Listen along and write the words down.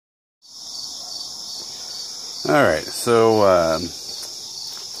Alright, so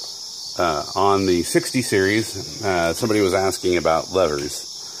on the 60 series, somebody was asking about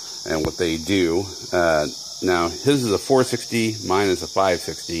levers and what they do. Now, his is a 460, mine is a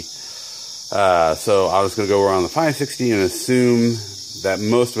 560. So I was going to go around the 560 and assume that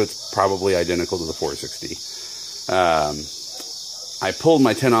most of it's probably identical to the 460. I pulled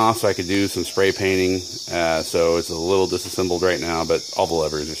my tin off so I could do some spray painting, so it's a little disassembled right now, but all the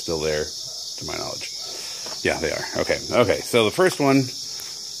levers are still there, to my knowledge. Yeah, they are. Okay, so the first one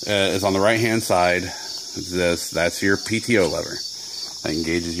is on the right-hand side. It's this. That's your PTO lever. That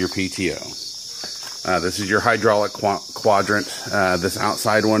engages your PTO. This is your hydraulic quadrant. This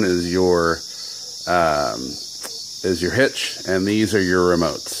outside one is your hitch, and these are your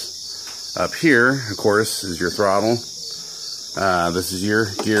remotes. Up here, of course, is your throttle. This is your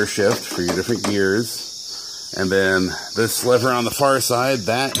gear shift for your different gears. And then this lever on the far side,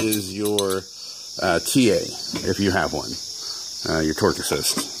 that is your TA, if you have one, your torque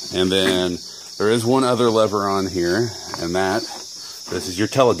assist. And then there is one other lever on here, and this is your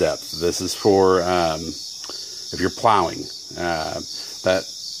teledepth. This is for if you're plowing. That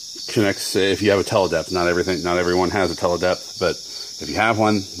connects if you have a teledepth. Not everyone has a teledepth, but if you have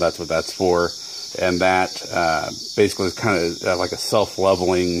one, that's what that's for. And that basically is kind of like a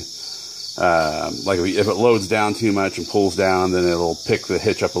self-leveling. Like if it loads down too much and pulls down, then it'll pick the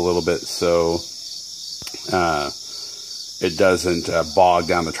hitch up a little bit, so it doesn't bog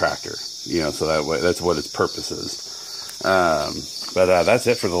down the tractor. So that way, that's what its purpose is. But that's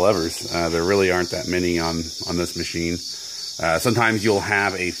it for the levers. There really aren't that many on this machine. Sometimes you'll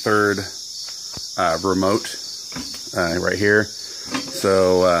have a third remote right here.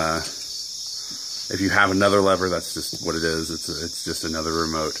 So if you have another lever, that's just what it is. It's just another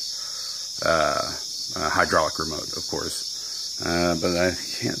remote, hydraulic remote, of course. But I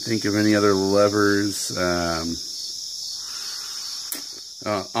can't think of any other levers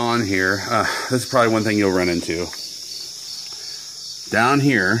on here. This is probably one thing you'll run into. Down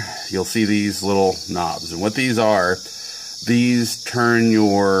here, you'll see these little knobs, and what these are, these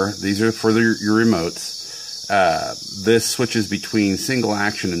are for your remotes. This switches between single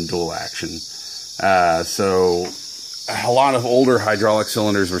action and dual action. So a lot of older hydraulic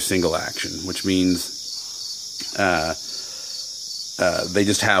cylinders were single action, which means they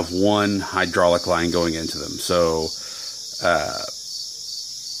just have one hydraulic line going into them. So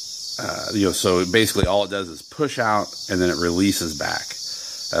so basically all it does is push out and then it releases back.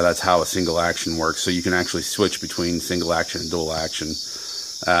 That's how a single action works. So you can actually switch between single action and dual action.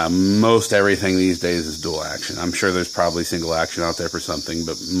 Most everything these days is dual action. I'm sure there's probably single action out there for something,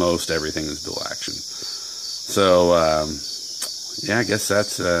 but most everything is dual action. So yeah, I guess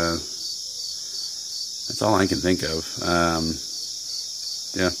that's all I can think of.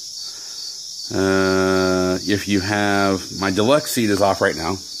 Yeah. If you have, my deluxe seat is off right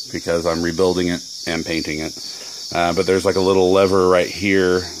now because I'm rebuilding it and painting it. But there's like a little lever right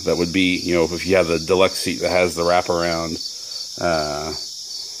here that would be, if you have the deluxe seat that has the wraparound,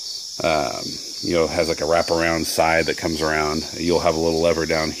 has like a wraparound side that comes around. You'll have a little lever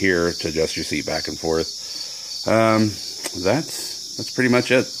down here to adjust your seat back and forth. That's pretty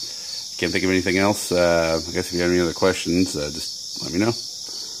much it. Can't think of anything else. I guess if you have any other questions, just let me know.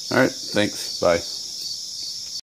 All right, thanks. Bye.